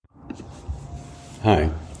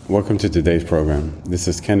Hi, welcome to today's program. This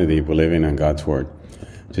is Kennedy, believing on God's Word.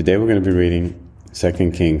 Today we're going to be reading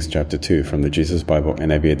 2 Kings chapter 2 from the Jesus Bible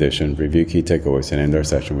NIV edition, review key takeaways, and end our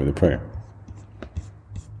session with a prayer.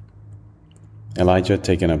 Elijah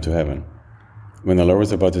taken up to heaven. When the Lord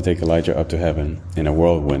was about to take Elijah up to heaven in a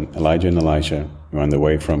whirlwind, Elijah and Elisha were on the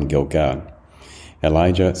way from Gilgal.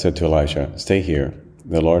 Elijah said to Elisha, "Stay here.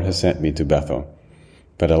 The Lord has sent me to Bethel."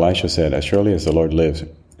 But Elisha said, "As surely as the Lord lives,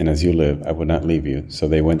 and as you live, I will not leave you." So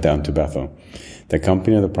they went down to Bethel. The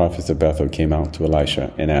company of the prophets of Bethel came out to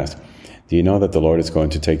Elisha and asked, "Do you know that the Lord is going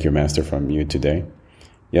to take your master from you today?"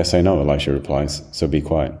 "Yes, I know," Elisha replies, "so be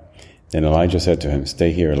quiet." Then Elijah said to him,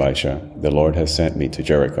 "Stay here, Elisha. The Lord has sent me to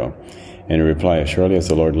Jericho." And he replied, "As surely as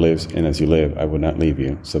the Lord lives, and as you live, I will not leave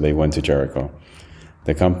you." So they went to Jericho.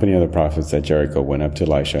 The company of the prophets at Jericho went up to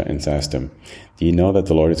Elisha and asked him, "Do you know that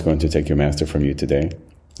the Lord is going to take your master from you today?"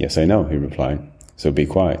 "Yes, I know," he replied, "so be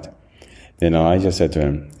quiet." Then Elijah said to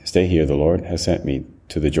him, "Stay here, the Lord has sent me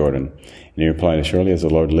to the Jordan." And he replied, "As surely as the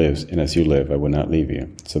Lord lives, and as you live, I will not leave you."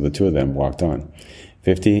 So the two of them walked on.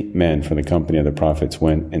 50 men from the company of the prophets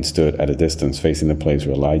went and stood at a distance facing the place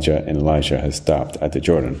where Elijah and Elisha had stopped at the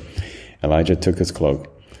Jordan. Elijah took his cloak,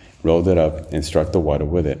 rolled it up, and struck the water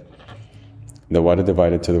with it. The water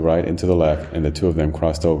divided to the right and to the left, and the two of them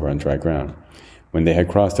crossed over on dry ground. When they had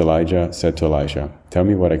crossed, Elijah said to Elisha, "Tell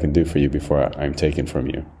me what I can do for you before I am taken from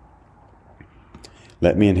you."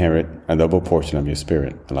 "Let me inherit a double portion of your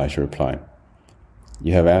spirit," Elisha replied.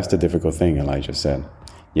 "You have asked a difficult thing," Elijah said.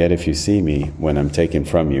 "Yet if you see me when I'm taken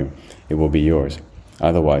from you, it will be yours.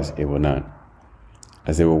 Otherwise, it will not."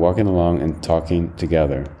 As they were walking along and talking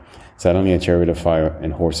together, suddenly a chariot of fire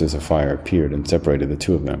and horses of fire appeared and separated the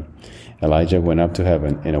two of them. Elijah went up to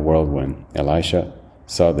heaven in a whirlwind. Elisha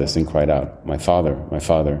saw this and cried out, my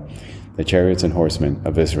father, the chariots and horsemen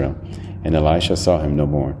of Israel." And Elisha saw him no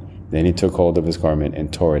more. Then he took hold of his garment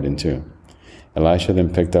and tore it in two. Elisha then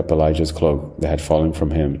picked up Elijah's cloak that had fallen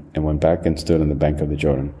from him and went back and stood on the bank of the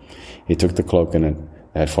Jordan. He took the cloak that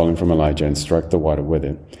had fallen from Elijah and struck the water with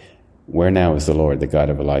it. "Where now is the Lord, the God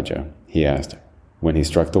of Elijah?" he asked. When he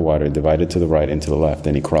struck the water, it divided to the right and to the left,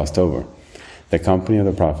 and he crossed over. The company of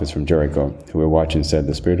the prophets from Jericho, who were watching, said,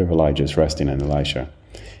 "The spirit of Elijah is resting on Elisha."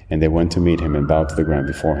 And they went to meet him and bowed to the ground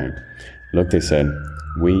before him. "Look," they said,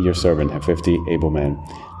 "we, your servant, have 50 able men.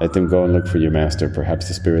 Let them go and look for your master. Perhaps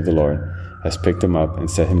the Spirit of the Lord has picked him up and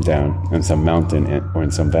set him down on some mountain or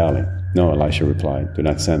in some valley." "No," Elisha replied, "do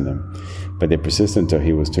not send them." But they persisted until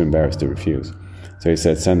he was too embarrassed to refuse. So he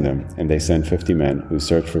said, "Send them." And they sent 50 men, who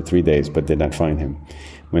searched for 3 days but did not find him.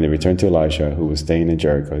 When they returned to Elisha, who was staying in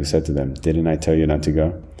Jericho, he said to them, "Didn't I tell you not to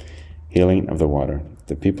go?" Healing of the water.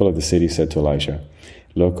 The people of the city said to Elisha,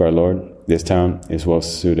 "Look, our Lord, this town is well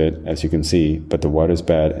suited, as you can see, but the water is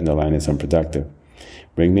bad and the land is unproductive."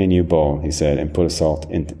 "Bring me a new bowl," he said, "and put a salt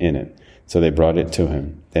in it." So they brought it to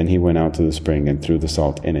him. Then he went out to the spring and threw the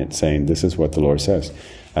salt in it, saying, "This is what the Lord says.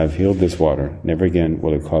 I have healed this water. Never again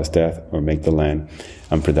will it cause death or make the land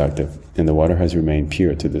unproductive." And the water has remained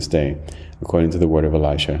pure to this day, according to the word of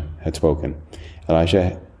Elisha had spoken.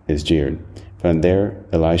 Elisha is jeered. From there,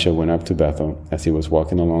 Elisha went up to Bethel. As he was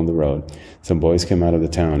walking along the road, some boys came out of the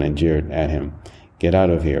town and jeered at him. "Get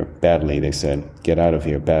out of here, badly," they said. "Get out of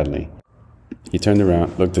here, badly." He turned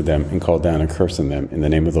around, looked at them, and called down a curse on them in the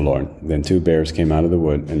name of the Lord. Then 2 bears came out of the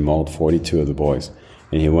wood and mauled 42 of the boys.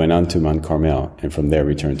 And he went on to Mount Carmel, and from there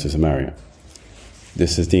returned to Samaria.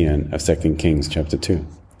 This is the end of 2 Kings chapter 2.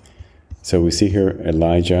 So we see here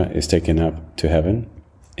Elijah is taken up to heaven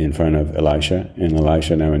in front of Elisha, and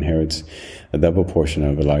Elisha now inherits a double portion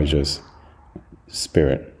of Elijah's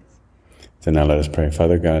spirit. So now let us pray.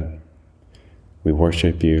 Father God, we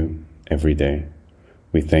worship you every day.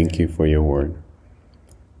 We thank you for your word.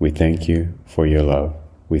 We thank you for your love.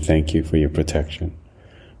 We thank you for your protection.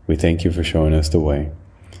 We thank you for showing us the way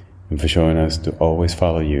and for showing us to always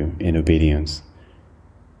follow you in obedience,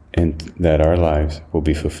 and that our lives will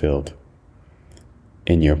be fulfilled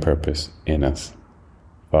in your purpose in us.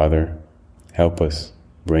 Father, help us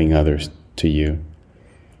bring others to you.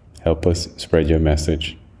 Help us spread your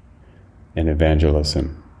message and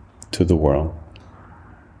evangelism to the world.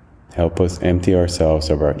 Help us empty ourselves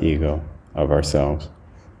of our ego, of ourselves,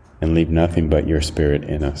 and leave nothing but your Spirit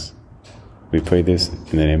in us. We pray this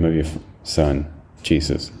in the name of your Son,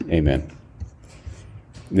 Jesus. Amen.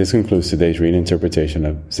 This concludes today's reading interpretation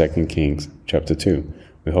of 2 Kings chapter 2.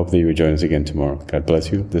 We hope that you will join us again tomorrow. God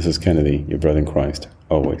bless you. This is Kennedy, your brother in Christ,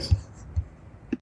 always.